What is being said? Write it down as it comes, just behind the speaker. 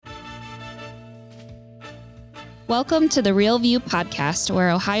Welcome to the Real View podcast, where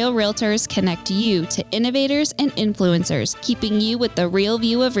Ohio Realtors connect you to innovators and influencers, keeping you with the real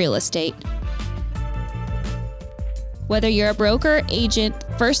view of real estate. Whether you're a broker, agent,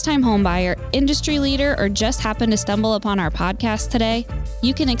 first-time homebuyer, industry leader, or just happen to stumble upon our podcast today,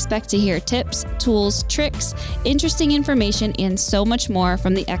 you can expect to hear tips, tools, tricks, interesting information, and so much more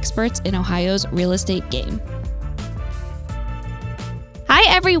from the experts in Ohio's real estate game. Hi,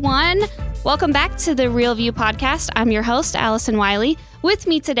 everyone. Welcome back to the Real View podcast. I'm your host, Allison Wiley. With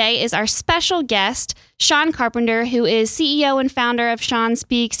me today is our special guest, Sean Carpenter, who is CEO and founder of Sean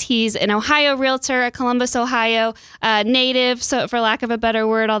Speaks. He's an Ohio realtor, a Columbus, Ohio native, so for lack of a better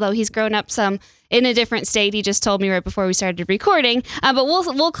word, although he's grown up some in a different state. He just told me right before we started recording, but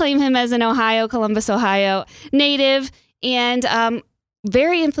we'll claim him as an Ohio, Columbus, Ohio native, and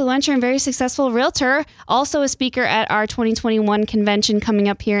very influential and very successful realtor, also a speaker at our 2021 convention coming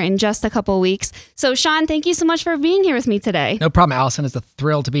up here in just a couple weeks. So Sean, thank you so much for being here with me today. No problem, Allison. It's a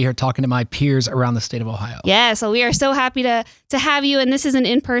thrill to be here talking to my peers around the state of Ohio. Yeah, so we are so happy to have you. And this is an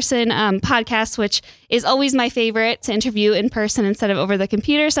in-person podcast, which is always my favorite, to interview in person instead of over the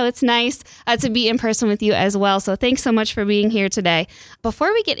computer. So it's nice to be in person with you as well. So thanks so much for being here today.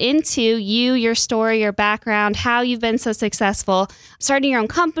 Before we get into you, your story, your background, how you've been so successful, starting your own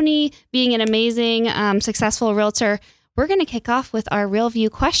company, being an amazing, successful realtor, we're going to kick off with our Real View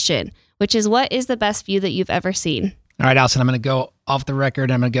question, which is, what is the best view that you've ever seen? All right, Allison, I'm going to go off the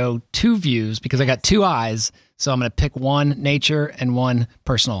record. I'm going to go two views because I got two eyes. So I'm going to pick one nature and one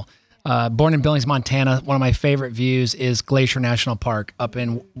personal. Born in Billings, Montana, one of my favorite views is Glacier National Park up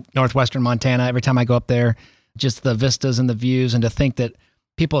in northwestern Montana. Every time I go up there, just the vistas and the views, and to think that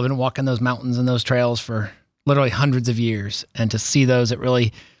people have been walking those mountains and those trails for literally hundreds of years. And to see those, it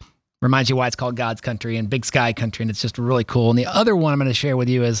really reminds you why it's called God's country and Big Sky country. And it's just really cool. And the other one I'm going to share with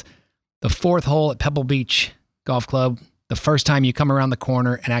you is the fourth hole at Pebble Beach Golf Club. The first time you come around the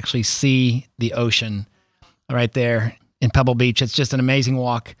corner and actually see the ocean right there in Pebble Beach. It's just an amazing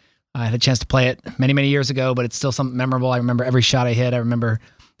walk. I had a chance to play it many, many years ago, but it's still something memorable. I remember every shot I hit. I remember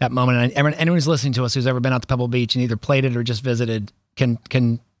that moment. And anyone who's listening to us who's ever been out to Pebble Beach and either played it or just visited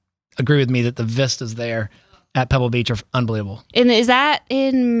can agree with me that the vistas there at Pebble Beach are unbelievable. And is that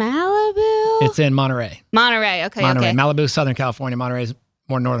in Malibu? It's in Monterey. Monterey, okay. Malibu, Southern California. Monterey is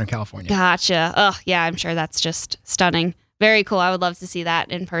more Northern California. Gotcha. Oh, yeah, I'm sure that's just stunning. Very cool. I would love to see that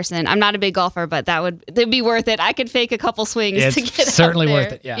in person. I'm not a big golfer, but it'd be worth it. I could fake a couple swings to get certainly out there.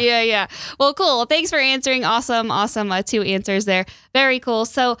 Worth it. Yeah. Yeah. Well, cool. Well, thanks for answering. Awesome. Two answers there. Very cool.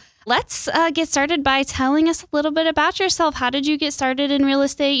 So let's get started by telling us a little bit about yourself. How did you get started in real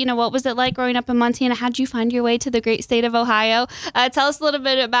estate? What was it like growing up in Montana? How did you find your way to the great state of Ohio? Tell us a little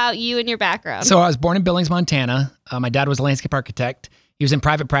bit about you and your background. So I was born in Billings, Montana. My dad was a landscape architect. He was in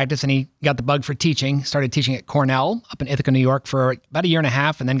private practice, and he got the bug for teaching. Started teaching at Cornell up in Ithaca, New York for about a year and a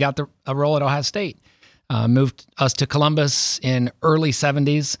half, and then got a role at Ohio State. Moved us to Columbus in early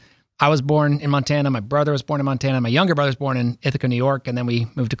 70s. I was born in Montana. My brother was born in Montana. My younger brother was born in Ithaca, New York, and then we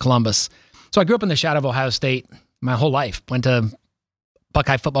moved to Columbus. So I grew up in the shadow of Ohio State my whole life. Went to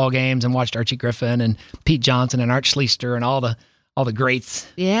Buckeye football games and watched Archie Griffin and Pete Johnson and Art Schleister and all the greats.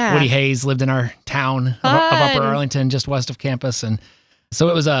 Yeah. Woody Hayes lived in our town of Upper Arlington, just west of campus, and so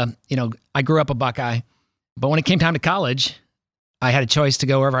it was I grew up a Buckeye, but when it came time to college, I had a choice to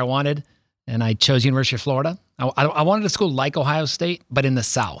go wherever I wanted, and I chose University of Florida. I wanted a school like Ohio State, but in the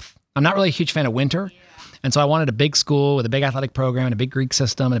South. I'm not really a huge fan of winter, and so I wanted a big school with a big athletic program and a big Greek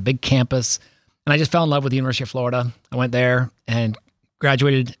system and a big campus, and I just fell in love with the University of Florida. I went there and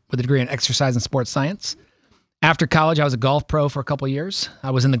graduated with a degree in exercise and sports science. After college, I was a golf pro for a couple of years.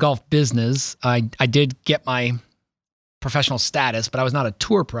 I was in the golf business. I did get my professional status, but I was not a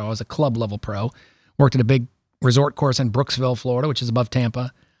tour pro. I was a club level pro. Worked at a big resort course in Brooksville, Florida, which is above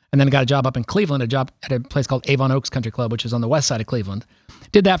Tampa. And then got a job up in Cleveland, a job at a place called Avon Oaks Country Club, which is on the west side of Cleveland.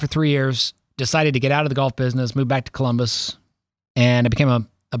 Did that for 3 years, decided to get out of the golf business, moved back to Columbus, and I became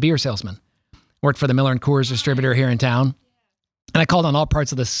a beer salesman. Worked for the Miller & Coors distributor here in town. And I called on all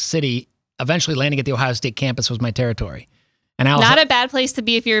parts of the city. Eventually landing at the Ohio State campus was my territory. And not a bad place to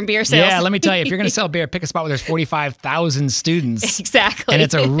be if you're in beer sales. Yeah, let me tell you, if you're going to sell beer, pick a spot where there's 45,000 students. Exactly. And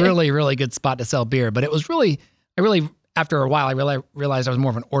it's a really, really good spot to sell beer. But it was after a while, I realized I was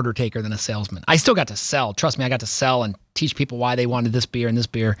more of an order taker than a salesman. I still got to sell. Trust me, I got to sell and teach people why they wanted this beer and this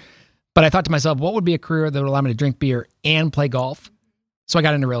beer. But I thought to myself, what would be a career that would allow me to drink beer and play golf? So I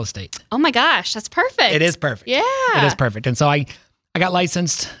got into real estate. Oh my gosh, that's perfect. It is perfect. Yeah. It is perfect. And so I got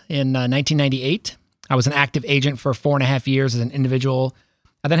licensed in 1998. I was an active agent for 4.5 years as an individual.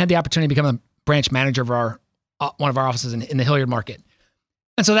 I then had the opportunity to become a branch manager of one of our offices in the Hilliard market.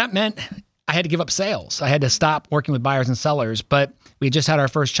 And so that meant I had to give up sales. I had to stop working with buyers and sellers, but we just had our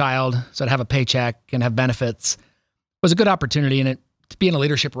first child, so I'd have a paycheck and have benefits. It was a good opportunity, and to be in a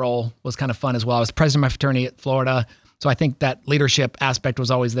leadership role was kind of fun as well. I was president of my fraternity at Florida, so I think that leadership aspect was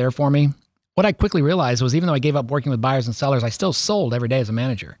always there for me. What I quickly realized was even though I gave up working with buyers and sellers, I still sold every day as a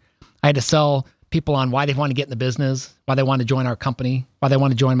manager. I had to sell people on why they wanted to get in the business, why they wanted to join our company, why they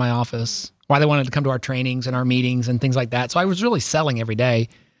wanted to join my office, why they wanted to come to our trainings and our meetings and things like that. So I was really selling every day.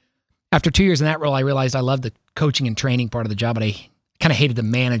 After 2 years in that role, I realized I loved the coaching and training part of the job, but I kind of hated the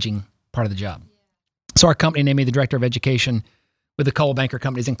managing part of the job. So our company named me the director of education with the Coldwell Banker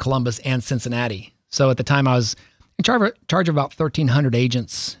companies in Columbus and Cincinnati. So at the time I was in charge of about 1,300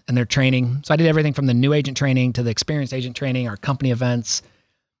 agents and their training. So I did everything from the new agent training to the experienced agent training, our company events.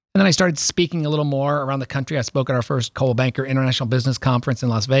 And then I started speaking a little more around the country. I spoke at our first Coldwell Banker International Business Conference in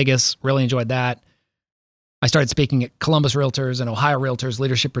Las Vegas. Really enjoyed that. I started speaking at Columbus Realtors and Ohio Realtors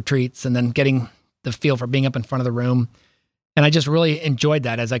leadership retreats, and then getting the feel for being up in front of the room. And I just really enjoyed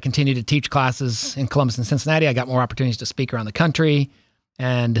that. As I continued to teach classes in Columbus and Cincinnati, I got more opportunities to speak around the country.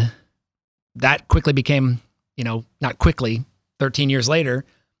 And that quickly became, not quickly, 13 years later,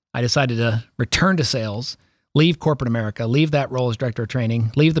 I decided to return to sales, leave corporate America, leave that role as director of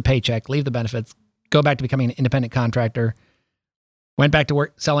training, leave the paycheck, leave the benefits, go back to becoming an independent contractor, went back to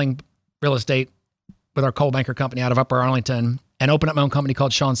work selling real estate with our Coldwell Banker company out of Upper Arlington, and opened up my own company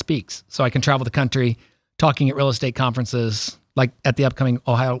called Sean Speaks. So I can travel the country talking at real estate conferences, like at the upcoming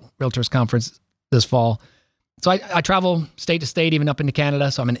Ohio Realtors Conference this fall. So I travel state to state, even up into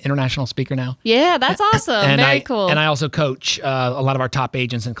Canada. So I'm an international speaker now. Yeah, that's awesome. Very cool. And I also coach a lot of our top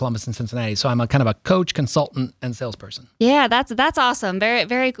agents in Columbus and Cincinnati. So I'm a kind of a coach, consultant, and salesperson. Yeah, that's awesome. Very,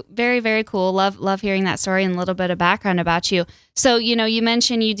 very, very, very cool. Love hearing that story and a little bit of background about you. So, you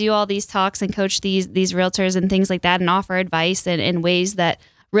mentioned you do all these talks and coach these realtors and things like that, and offer advice in ways that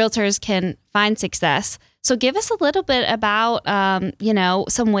realtors can find success. So give us a little bit about,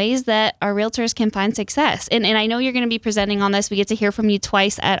 some ways that our realtors can find success. And I know you're going to be presenting on this. We get to hear from you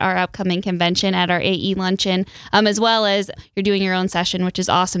twice at our upcoming convention, at our AE luncheon, as well as you're doing your own session, which is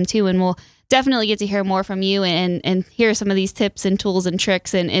awesome too. And we'll definitely get to hear more from you and hear some of these tips and tools and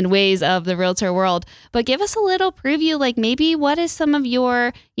tricks and ways of the realtor world. But give us a little preview, like maybe what is some of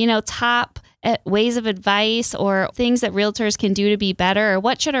your, top ways of advice or things that realtors can do to be better, or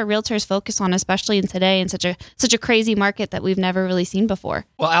what should our realtors focus on, especially in today in such a crazy market that we've never really seen before?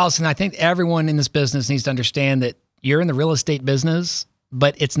 Well, Allison, I think everyone in this business needs to understand that you're in the real estate business,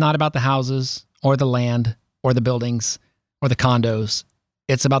 but it's not about the houses or the land or the buildings or the condos.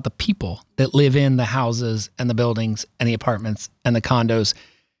 It's about the people that live in the houses and the buildings and the apartments and the condos.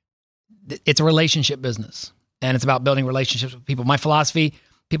 It's a relationship business, and it's about building relationships with people. My philosophy,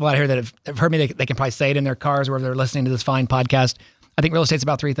 people out here that have heard me, they can probably say it in their cars or if they're listening to this fine podcast. I think real estate's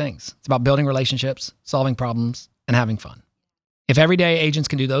about three things. It's about building relationships, solving problems, and having fun. If everyday agents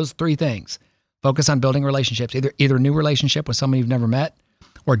can do those three things, focus on building relationships, either a new relationship with someone you've never met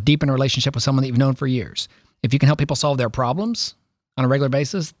or deepen a relationship with someone that you've known for years. If you can help people solve their problems on a regular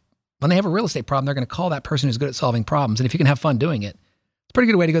basis, when they have a real estate problem, they're going to call that person who's good at solving problems. And if you can have fun doing it, it's a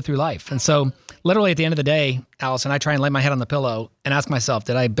pretty good way to go through life. And so literally at the end of the day, Allison, I try and lay my head on the pillow and ask myself,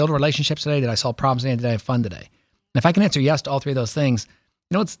 did I build relationships today? Did I solve problems today? Did I have fun today? And if I can answer yes to all three of those things,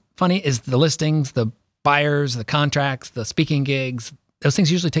 what's funny is the listings, the buyers, the contracts, the speaking gigs, those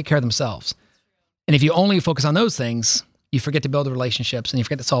things usually take care of themselves. And if you only focus on those things, you forget to build the relationships and you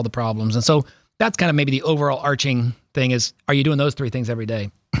forget to solve the problems. And so that's kind of maybe the overall arching thing is, are you doing those three things every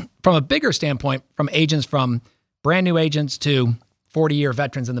day? From a bigger standpoint, from agents, from brand new agents to 40-year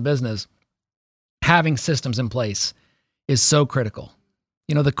veterans in the business, having systems in place is so critical.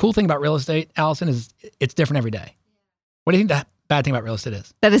 The cool thing about real estate, Allison, is it's different every day. What do you think the bad thing about real estate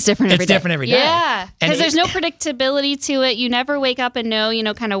is? That it's different every day. It's different every day. Yeah, because there's no predictability to it. You never wake up and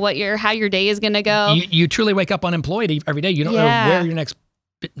know, kind of how your day is going to go. You truly wake up unemployed every day. You don't know where your next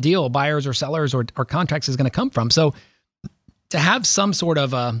deal, buyers or sellers or contracts is going to come from. So to have some sort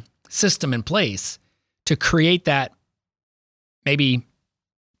of a system in place to create that, maybe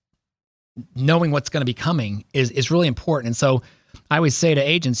knowing what's going to be coming is really important. And so I always say to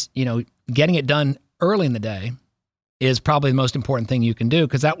agents, getting it done early in the day is probably the most important thing you can do,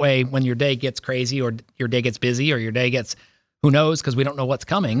 because that way when your day gets crazy or your day gets busy or your day gets, who knows, because we don't know what's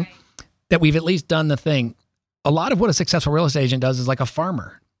coming, that we've at least done the thing. A lot of what a successful real estate agent does is like a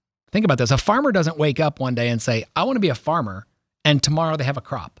farmer. Think about this. A farmer doesn't wake up one day and say, I want to be a farmer, and tomorrow they have a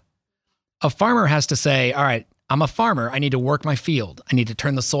crop. A farmer has to say, all right, I'm a farmer. I need to work my field. I need to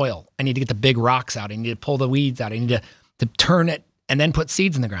turn the soil. I need to get the big rocks out. I need to pull the weeds out. I need to turn it and then put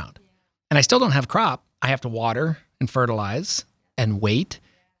seeds in the ground. And I still don't have crop. I have to water and fertilize and wait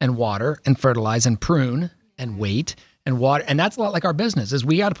and water and fertilize and prune and wait and water. And that's a lot like our business is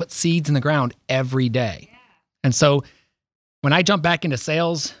we got to put seeds in the ground every day. And so when I jump back into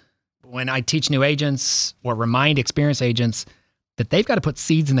sales, when I teach new agents or remind experienced agents that they've got to put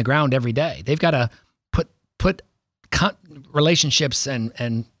seeds in the ground every day, they've got to put relationships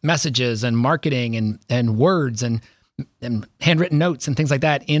and messages and marketing and words and handwritten notes and things like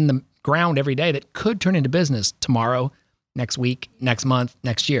that in the ground every day that could turn into business tomorrow, next week, next month,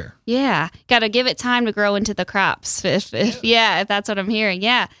 next year. Yeah. Got to give it time to grow into the crops. If that's what I'm hearing.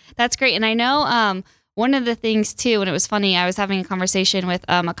 Yeah, that's great. And I know one of the things too, and it was funny, I was having a conversation with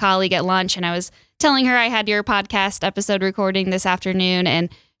a colleague at lunch and I was telling her I had your podcast episode recording this afternoon, and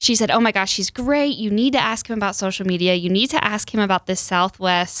she said, oh my gosh, he's great. You need to ask him about social media. You need to ask him about this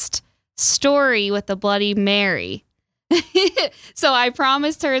Southwest story with the Bloody Mary. So I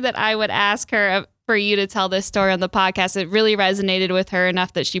promised her that I would ask her for you to tell this story on the podcast. It really resonated with her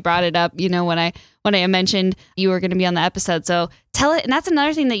enough that she brought it up, when I mentioned you were going to be on the episode. So tell it. And that's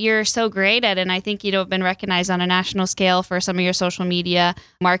another thing that you're so great at. And I think, have been recognized on a national scale for some of your social media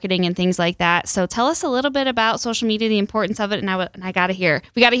marketing and things like that. So tell us a little bit about social media, the importance of it. And we got to hear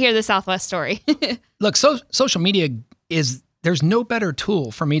the Southwest story. Look, social media there's no better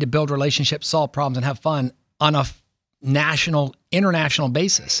tool for me to build relationships, solve problems, and have fun on a international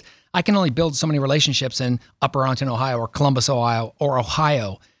basis. I can only build so many relationships in Upper Arlington, Ohio, or Columbus,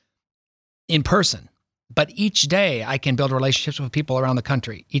 Ohio in person. But each day I can build relationships with people around the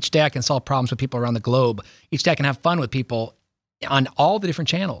country. Each day I can solve problems with people around the globe. Each day I can have fun with people on all the different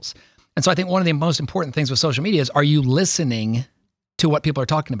channels. And so I think one of the most important things with social media is, are you listening to what people are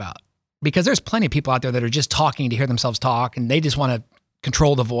talking about? Because there's plenty of people out there that are just talking to hear themselves talk, and they just want to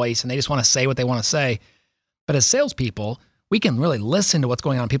control the voice and they just want to say what they want to say. But as salespeople, we can really listen to what's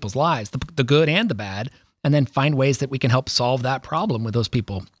going on in people's lives, the good and the bad, and then find ways that we can help solve that problem with those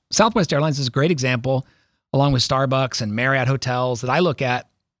people. Southwest Airlines is a great example, along with Starbucks and Marriott hotels, that I look at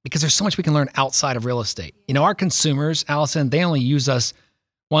because there's so much we can learn outside of real estate. Our consumers, Allison, they only use us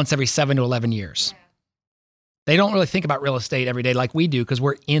once every 7 to 11 years. They don't really think about real estate every day like we do because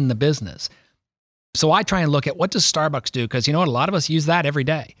we're in the business. So I try and look at, what does Starbucks do? Because a lot of us use that every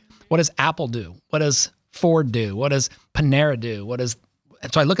day. What does Apple do? What does Ford do? What does Panera do?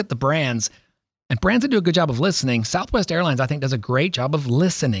 And so I look at the brands, and brands that do a good job of listening. Southwest Airlines, I think, does a great job of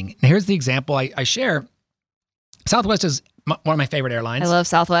listening. And here's the example I share. Southwest is one of my favorite airlines. I love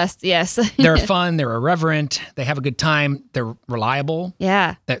Southwest. Yes. They're fun. They're irreverent. They have a good time. They're reliable.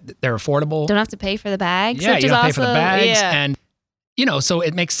 Yeah. They're affordable. Don't have to pay for the bags. Yeah, you don't pay for the bags. Yeah. And, so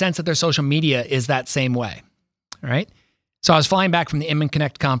it makes sense that their social media is that same way. All right. So I was flying back from the Inman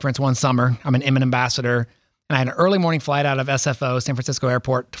Connect conference one summer. I'm an Inman ambassador, and I had an early morning flight out of SFO, San Francisco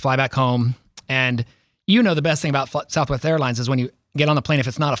Airport, to fly back home. And the best thing about Southwest Airlines is when you get on the plane, if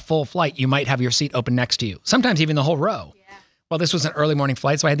it's not a full flight, you might have your seat open next to you. Sometimes even the whole row. Yeah. Well, this was an early morning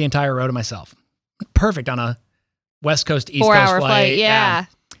flight, so I had the entire row to myself. Perfect on a West Coast, East Coast 4-hour flight. Yeah.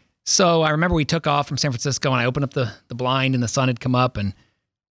 So I remember we took off from San Francisco, and I opened up the blind, and the sun had come up, and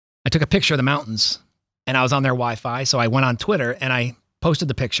I took a picture of the mountains. And I was on their Wi-Fi, so I went on Twitter and I posted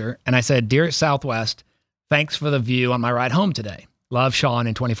the picture and I said, "Dear Southwest, thanks for the view on my ride home today. Love, Sean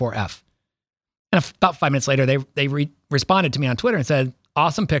in 24F." And about 5 minutes later, they responded to me on Twitter and said,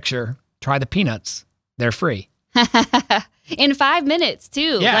 "Awesome picture. Try the peanuts. They're free." In 5 minutes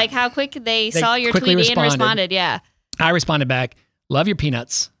too. Yeah. Like how quick they saw your tweet and responded. Yeah. I responded back, "Love your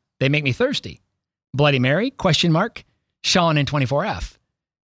peanuts. They make me thirsty. Bloody Mary? ? Sean in 24F."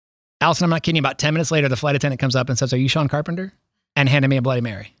 Allison, I'm not kidding you. About 10 minutes later, the flight attendant comes up and says, "Are you Sean Carpenter?" and handed me a Bloody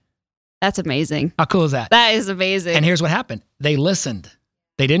Mary. That's amazing. How cool is that? That is amazing. And here's what happened. They listened.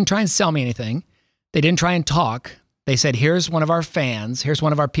 They didn't try and sell me anything. They didn't try and talk. They said, "Here's one of our fans. Here's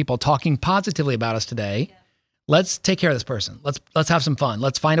one of our people talking positively about us today. Yeah. Let's take care of this person. Let's have some fun.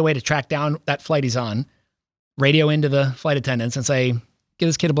 Let's find a way to track down that flight he's on, radio into the flight attendants and say, give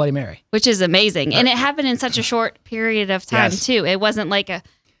this kid a Bloody Mary." Which is amazing. And it happened in such a short period of time too. It wasn't like a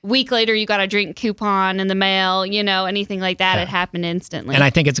week later you got a drink coupon in the mail, anything like that. Yeah. It happened instantly. And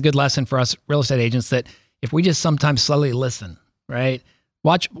I think it's a good lesson for us real estate agents that if we just sometimes slowly listen, right?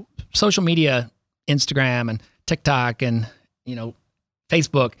 Watch social media, Instagram and TikTok and,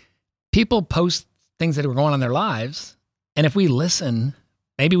 Facebook. People post things that are going on in their lives. And if we listen,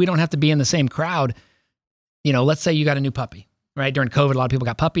 maybe we don't have to be in the same crowd. Let's say you got a new puppy, right? During COVID, a lot of people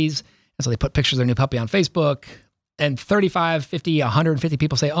got puppies. And so they put pictures of their new puppy on Facebook. And 35, 50, 150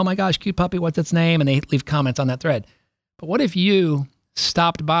 people say, "Oh my gosh, cute puppy, what's its name?" And they leave comments on that thread. But what if you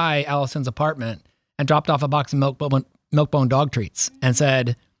stopped by Allison's apartment and dropped off a box of Milk-Bone dog treats and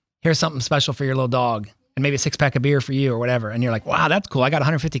said, "Here's something special for your little dog. and maybe a 6-pack of beer for you or whatever. And you're like, wow, that's cool. I got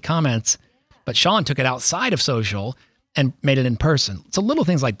 150 comments. But Sean took it outside of social and made it in person. So little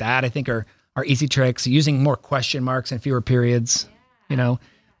things like that, I think, are easy tricks. Using more question marks and fewer periods. You know,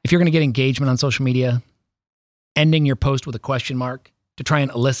 if you're going to get engagement on social media, ending your post with a question mark to try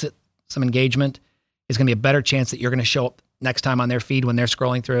and elicit some engagement is going to be a better chance that you're going to show up next time on their feed when they're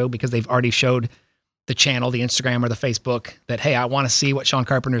scrolling through, because they've already showed the channel, the Instagram or the Facebook, that, hey, I want to see what Sean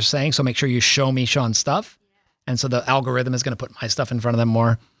Carpenter is saying, so make sure you show me Sean's stuff. And so the algorithm is going to put my stuff in front of them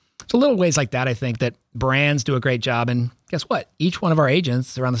more. So little ways like that, I think, that brands do a great job. And guess what? Each one of our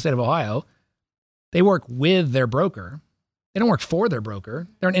agents around the state of Ohio, they work with their broker. They don't work for their broker.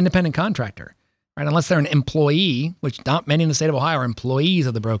 They're an independent contractor, right? Unless they're an employee, which not many in the state of Ohio are employees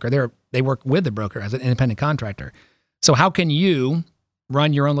of the broker. They work with the broker as an independent contractor. So how can you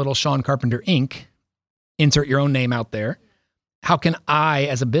run your own little Sean Carpenter Inc., insert your own name out there? How can I,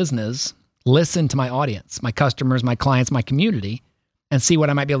 as a business, listen to my audience, my customers, my clients, my community, and see what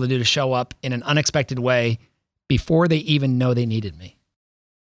I might be able to do to show up in an unexpected way before they even know they needed me?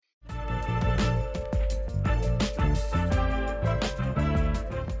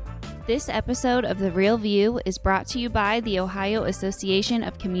 This episode of The Real View is brought to you by the Ohio Association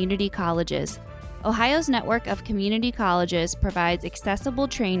of Community Colleges. Ohio's network of community colleges provides accessible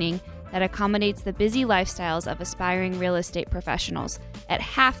training that accommodates the busy lifestyles of aspiring real estate professionals at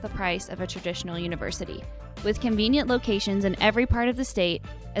half the price of a traditional university. With convenient locations in every part of the state,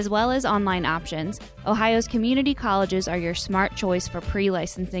 as well as online options, Ohio's community colleges are your smart choice for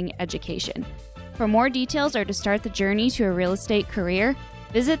pre-licensing education. For more details or to start the journey to a real estate career,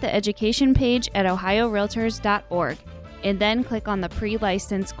 visit the education page at ohiorealtors.org and then click on the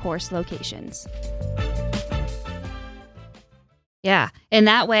pre-license course locations. Yeah, and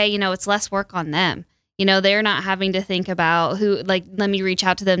that way, it's less work on them. They're not having to think about let me reach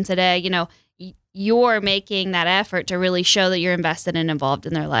out to them today. You're making that effort to really show that you're invested and involved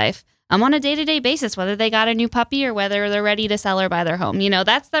in their life on a day-to-day basis, whether they got a new puppy or whether they're ready to sell or buy their home.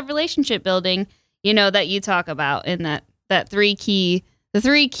 That's the relationship building, that you talk about in that the three key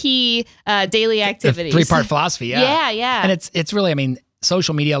daily activities. The 3-part philosophy, yeah. Yeah. And it's really,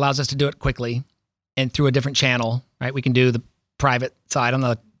 social media allows us to do it quickly and through a different channel, right? We can do the private side on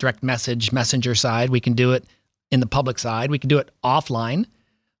the direct messenger side. We can do it in the public side. We can do it offline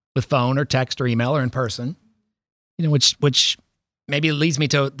with phone or text or email or in person, which maybe leads me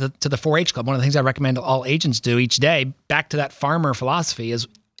to the 4-H Club. One of the things I recommend all agents do each day, back to that farmer philosophy, is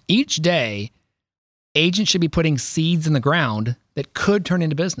each day agents should be putting seeds in the ground that could turn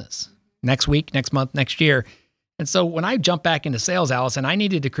into business next week, next month, next year. And so when I jumped back into sales, Allison, I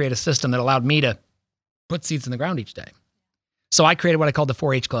needed to create a system that allowed me to put seeds in the ground each day. So I created what I called the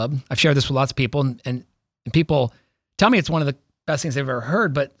 4-H Club. I've shared this with lots of people, and people tell me it's one of the best things they've ever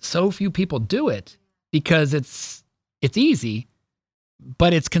heard, but so few people do it because it's easy,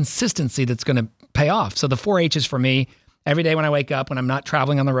 but it's consistency that's going to pay off. So the 4-H's for me, every day when I wake up, when I'm not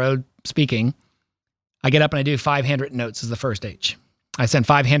traveling on the road speaking, I get up and I do 5 handwritten notes as the first H. I send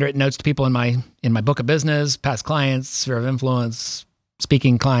 5 handwritten notes to people in my book of business, past clients, sphere of influence,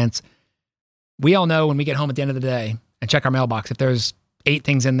 speaking clients. We all know when we get home at the end of the day and check our mailbox, if there's 8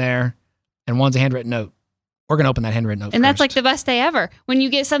 things in there and one's a handwritten note, we're going to open that handwritten note And first. that's the best day ever. When you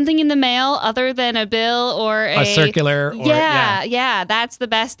get something in the mail other than a bill or a circular. Yeah, that's the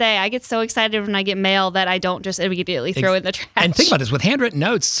best day. I get so excited when I get mail that I don't just immediately throw it in the trash. And think about this. With handwritten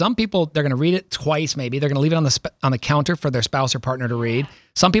notes, some people, they're going to read it twice maybe. They're going to leave it on the counter for their spouse or partner to read.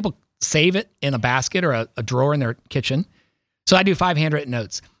 Some people save it in a basket or a drawer in their kitchen. So I do 5 handwritten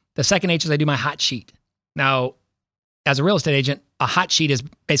notes. The second H is I do my hot sheet. Now, as a real estate agent, a hot sheet is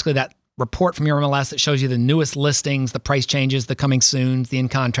basically that report from your MLS that shows you the newest listings, the price changes, the coming soons, the in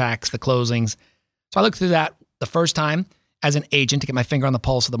contracts, the closings. So I look through that the first time as an agent to get my finger on the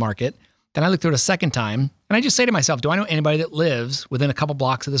pulse of the market. Then I look through it a second time, and I just say to myself, do I know anybody that lives within a couple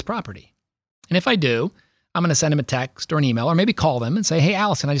blocks of this property? And if I do, I'm going to send them a text or an email or maybe call them and say, hey,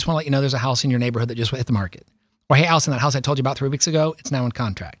 Allison, I just want to let you know there's a house in your neighborhood that just hit the market. Or, hey, Allison, that house I told you about 3 weeks ago, it's now in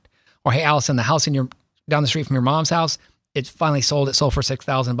contract. Or, hey, Allison, the house down the street from your mom's house, it's finally sold. It sold for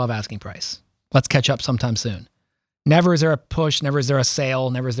 $6,000 above asking price. Let's catch up sometime soon. Never is there a push. Never is there a sale.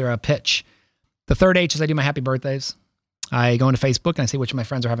 Never is there a pitch. The third H is I do my happy birthdays. I go into Facebook and I see which of my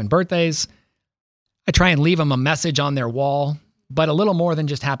friends are having birthdays. I try and leave them a message on their wall, but a little more than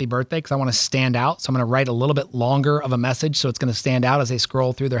just happy birthday because I want to stand out. So I'm going to write a little bit longer of a message so it's going to stand out as they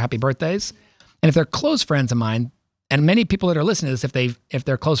scroll through their happy birthdays. And if they're close friends of mine, and many people that are listening to this, if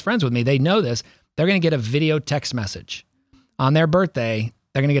they're close friends with me, they know this, they're going to get a video text message. On their birthday,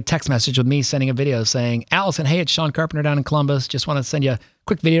 they're going to get a text message with me sending a video saying, Allison, hey, it's Sean Carpenter down in Columbus. Just want to send you a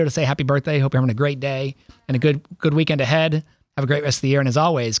quick video to say happy birthday. Hope you're having a great day and a good weekend ahead. Have a great rest of the year. And as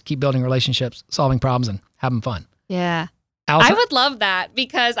always, keep building relationships, solving problems, and having fun. Yeah. Allison? I would love that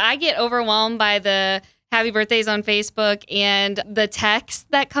because I get overwhelmed by the happy birthdays on Facebook and the texts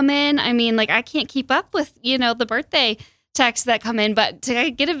that come in. I mean, like, I can't keep up with, the birthday texts that come in, but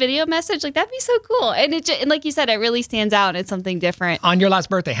to get a video message, like, that'd be so cool. And and like you said, it really stands out. It's something different. On your last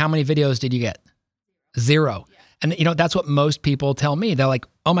birthday, how many videos did you get? 0. Yeah. And that's what most people tell me. They're like,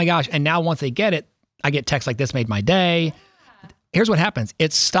 oh my gosh. And now once they get it, I get texts like, this made my day. Yeah. Here's what happens.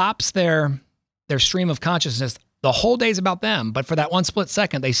 It stops their stream of consciousness. The whole day's about them. But for that one split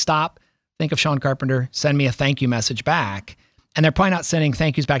second, they stop, think of Sean Carpenter, send me a thank you message back. And they're probably not sending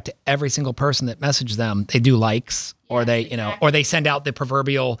thank yous back to every single person that messaged them. They do likes, or they, or they send out the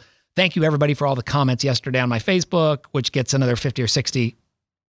proverbial thank you everybody for all the comments yesterday on my Facebook, which gets another 50 or 60.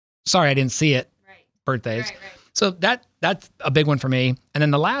 Sorry, I didn't see it. Right. Birthdays. Right. So that's a big one for me. And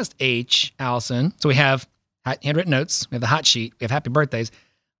then the last H, Allison. So we have handwritten notes. We have the hot sheet. We have happy birthdays.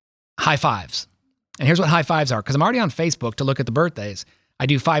 High fives. And here's what high fives are. Because I'm already on Facebook to look at the birthdays. I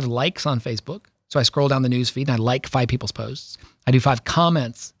do 5 likes on Facebook. So I scroll down the news feed and I like 5 people's posts. I do 5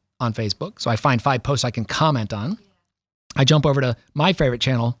 comments on Facebook. So I find 5 posts I can comment on. I jump over to my favorite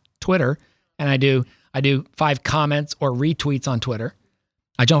channel, Twitter, and I do 5 comments or retweets on Twitter.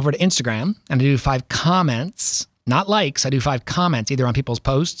 I jump over to Instagram and I do 5 comments, not likes. I do 5 comments either on people's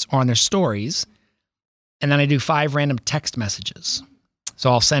posts or on their stories. And then I do 5 random text messages. So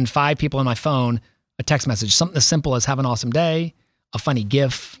I'll send 5 people on my phone a text message, something as simple as have an awesome day, a funny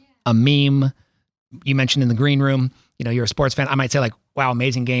GIF, a meme. You mentioned in the green room, you're a sports fan. I might say like, wow,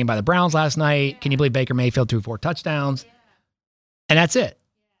 amazing game by the Browns last night. Can you believe Baker Mayfield threw 4 touchdowns? And that's it.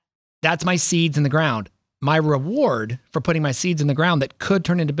 That's my seeds in the ground. My reward for putting my seeds in the ground that could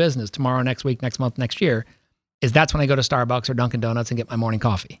turn into business tomorrow, next week, next month, next year, is that's when I go to Starbucks or Dunkin' Donuts and get my morning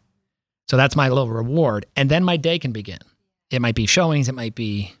coffee. So that's my little reward. And then my day can begin. It might be showings. It might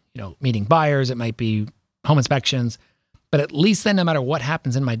be, meeting buyers. It might be home inspections. But at least then, no matter what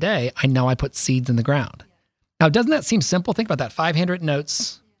happens in my day, I know I put seeds in the ground. Now, doesn't that seem simple? Think about that. 5 handwritten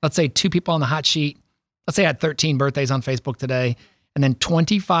notes. Let's say 2 people on the hot sheet. Let's say I had 13 birthdays on Facebook today, and then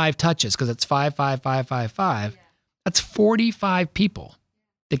 25 touches because it's 5, 5, 5, 5, 5. That's 45 people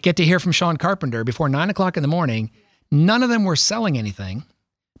that get to hear from Sean Carpenter before 9 o'clock in the morning. None of them were selling anything.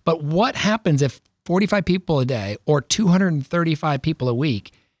 But what happens if 45 people a day or 235 people a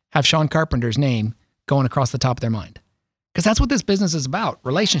week have Sean Carpenter's name going across the top of their mind? Because that's what this business is about,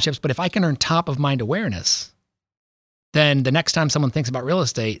 relationships. But if I can earn top of mind awareness, then the next time someone thinks about real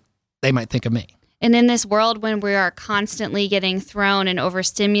estate, they might think of me. And in this world when we are constantly getting thrown and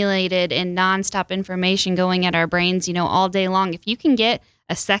overstimulated and nonstop information going at our brains, all day long, if you can get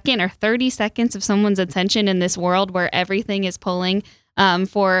a second or 30 seconds of someone's attention in this world where everything is pulling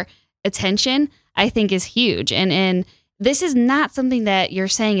for attention, I think is huge. And this is not something that you're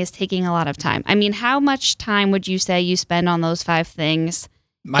saying is taking a lot of time. I mean, how much time would you say you spend on those 5 things?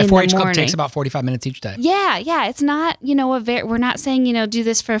 My 4-H club takes about 45 minutes each day. Yeah. It's not, we're not saying, do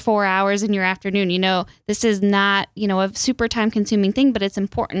this for 4 hours in your afternoon. This is not, a super time consuming thing, but it's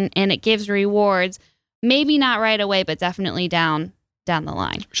important and it gives rewards. Maybe not right away, but definitely down the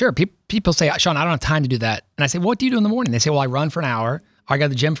line. Sure. People say, Sean, I don't have time to do that. And I say, what do you do in the morning? They say, well, I run for an hour. Or I go to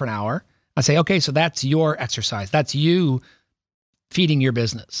the gym for an hour. I say, okay, so that's your exercise. That's you feeding your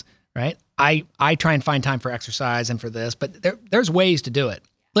business, right? I try and find time for exercise and for this, but there's ways to do it.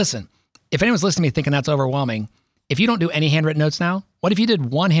 Listen, if anyone's listening to me thinking that's overwhelming, if you don't do any handwritten notes now, what if you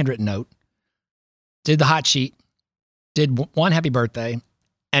did 1 handwritten note, did the hot sheet, did 1 happy birthday,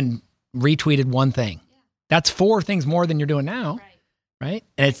 and retweeted 1 thing? Yeah. That's 4 things more than you're doing now, right?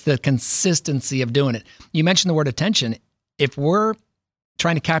 And it's the consistency of doing it. You mentioned the word attention. If we're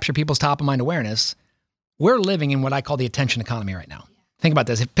trying to capture people's top of mind awareness, we're living in what I call the attention economy right now. Think about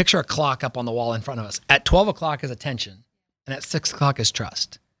this. Picture a clock up on the wall in front of us. At 12 o'clock is attention, and at 6 o'clock is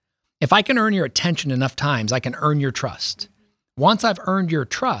trust. If I can earn your attention enough times, I can earn your trust. Once I've earned your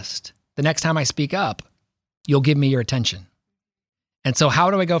trust, the next time I speak up, you'll give me your attention. And so how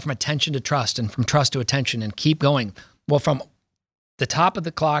do I go from attention to trust and from trust to attention and keep going? Well, from the top of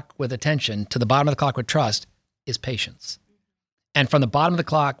the clock with attention to the bottom of the clock with trust is patience. And from the bottom of the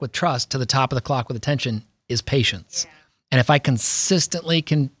clock with trust to the top of the clock with attention is patience. Yeah. And if I consistently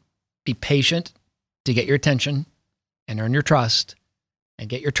can be patient to get your attention and earn your trust and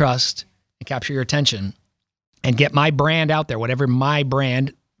get your trust and capture your attention and get my brand out there, whatever my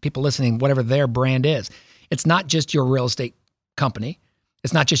brand, people listening, whatever their brand is. It's not just your real estate company.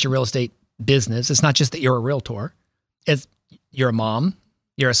 It's not just your real estate business. It's not just that you're a realtor. It's you're a mom,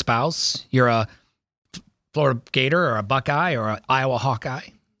 You're a spouse. You're a Florida Gator or a Buckeye or an Iowa Hawkeye,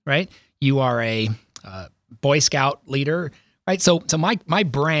 right? You are a Boy Scout leader, right? So my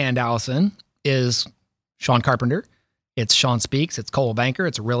brand, Allison, is Sean Carpenter. It's Sean Speaks. It's Coldwell Banker.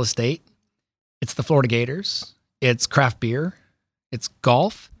 It's real estate. It's the Florida Gators. It's craft beer. It's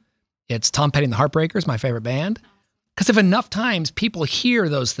golf. It's Tom Petty and the Heartbreakers, my favorite band. Because if enough times people hear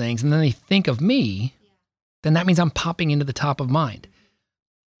those things and then they think of me, then that means I'm popping into the top of mind.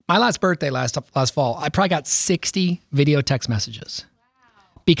 My last birthday last fall, I probably got 60 video text messages.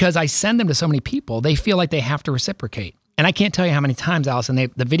 Because I send them to so many people, they feel like they have to reciprocate. And I can't tell you how many times, Allison,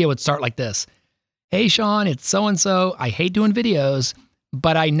 the video would start like this. Hey, Sean, it's so-and-so. I hate doing videos,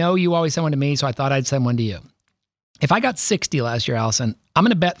 but I know you always send one to me, so I thought I'd send one to you. If I got 60 last year, Allison, I'm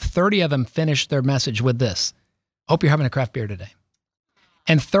going to bet 30 of them finished their message with this. Hope you're having a craft beer today.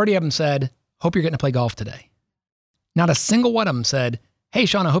 And 30 of them said, hope you're getting to play golf today. Not a single one of them said, hey,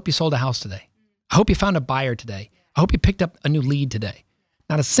 Sean, I hope you sold a house today. I hope you found a buyer today. I hope you picked up a new lead today.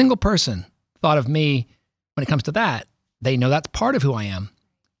 Not a single person thought of me when it comes to that. They know that's part of who I am,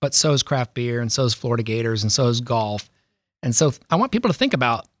 but so is craft beer and so is Florida Gators and so is golf. And so I want people to think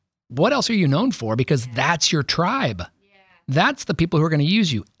about what else are you known for? Because that's your tribe. That's the people who are going to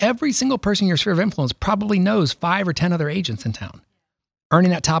use you. Every single person in your sphere of influence probably knows 5 or 10 other agents in town.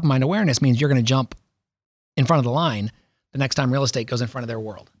 Earning that top of mind awareness means you're going to jump in front of the line the next time real estate goes in front of their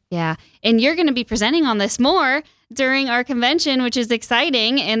world. Yeah. And you're going to be presenting on this more during our convention, which is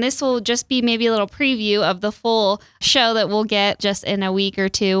exciting. And this will just be maybe a little preview of the full show that we'll get just in a week or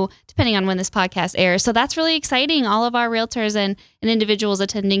two, depending on when this podcast airs. So that's really exciting. All of our realtors and individuals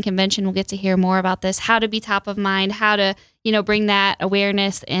attending convention will get to hear more about this, how to be top of mind, how to, bring that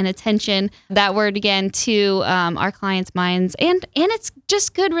awareness and attention, that word again, to our clients' minds. And it's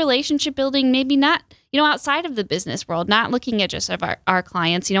just good relationship building, maybe not, outside of the business world, not looking at just of our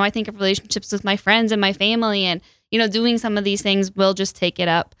clients. I think of relationships with my friends and my family, and, doing some of these things will just take it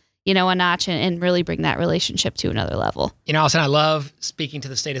up, a notch and really bring that relationship to another level. Allison, I love speaking to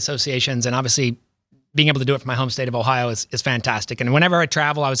the state associations, and obviously being able to do it from my home state of Ohio is fantastic. And whenever I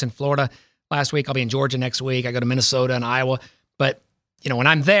travel, I was in Florida last week. I'll be in Georgia next week. I go to Minnesota and Iowa. But, when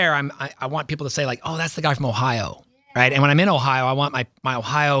I'm there, I want people to say like, oh, that's the guy from Ohio, right? And when I'm in Ohio, I want my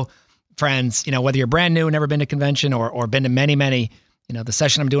Ohio friends, whether you're brand new, never been to convention or been to many, the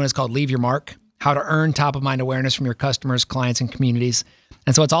session I'm doing is called Leave Your Mark, how to earn top of mind awareness from your customers, clients, and communities.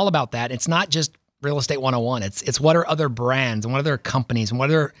 And so it's all about that. It's not just real estate 101. It's what are other brands and what are their companies and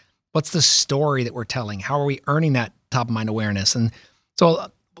what's the story that we're telling? How are we earning that top of mind awareness? And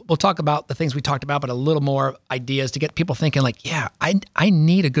so we'll talk about the things we talked about, but a little more ideas to get people thinking like, yeah, I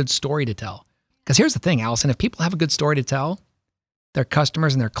need a good story to tell. Because here's the thing, Allison, if people have a good story to tell, their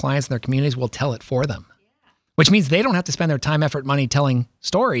customers and their clients and their communities will tell it for them, which means they don't have to spend their time, effort, money telling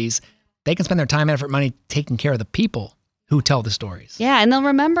stories. They can spend their time, effort, money taking care of the people who tell the stories. Yeah, and they'll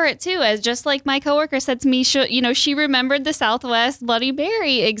remember it too, as just like my coworker said to me, she remembered the Southwest Bloody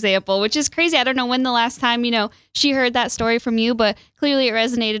Mary example, which is crazy. I don't know when the last time, she heard that story from you, but clearly it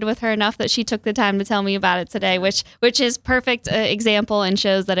resonated with her enough that she took the time to tell me about it today, which is perfect example and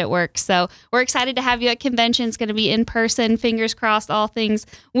shows that it works. So we're excited to have you at convention. It's going to be in person. Fingers crossed, all things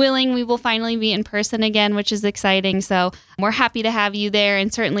willing, we will finally be in person again, which is exciting. So we're happy to have you there,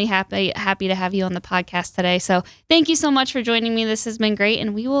 and certainly happy to have you on the podcast today. So thank you so much for joining me. This has been great,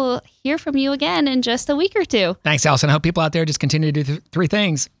 and we will hear from you again in just a week or two. Thanks, Allison. I hope people out there just continue to do 3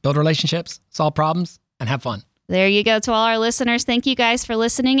 things: build relationships, solve problems, and have fun. There you go. To all our listeners, thank you guys for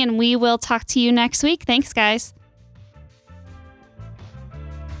listening, and we will talk to you next week. Thanks, guys.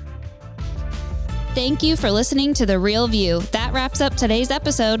 Thank you for listening to The Real View. That wraps up today's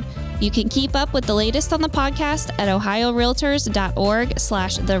episode. You can keep up with the latest on the podcast at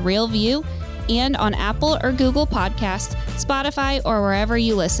ohiorealtors.org/therealview and on Apple or Google Podcasts, Spotify, or wherever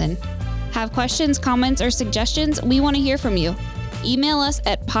you listen. Have questions, comments, or suggestions? We want to hear from you. Email us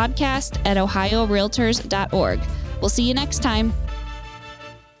at podcast@ohiorealtors.org. We'll see you next time.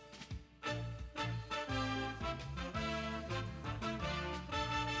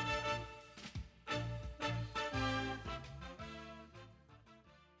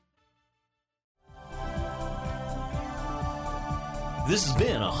 This has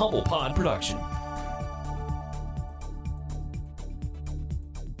been a Humble Pod production.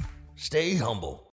 Stay humble.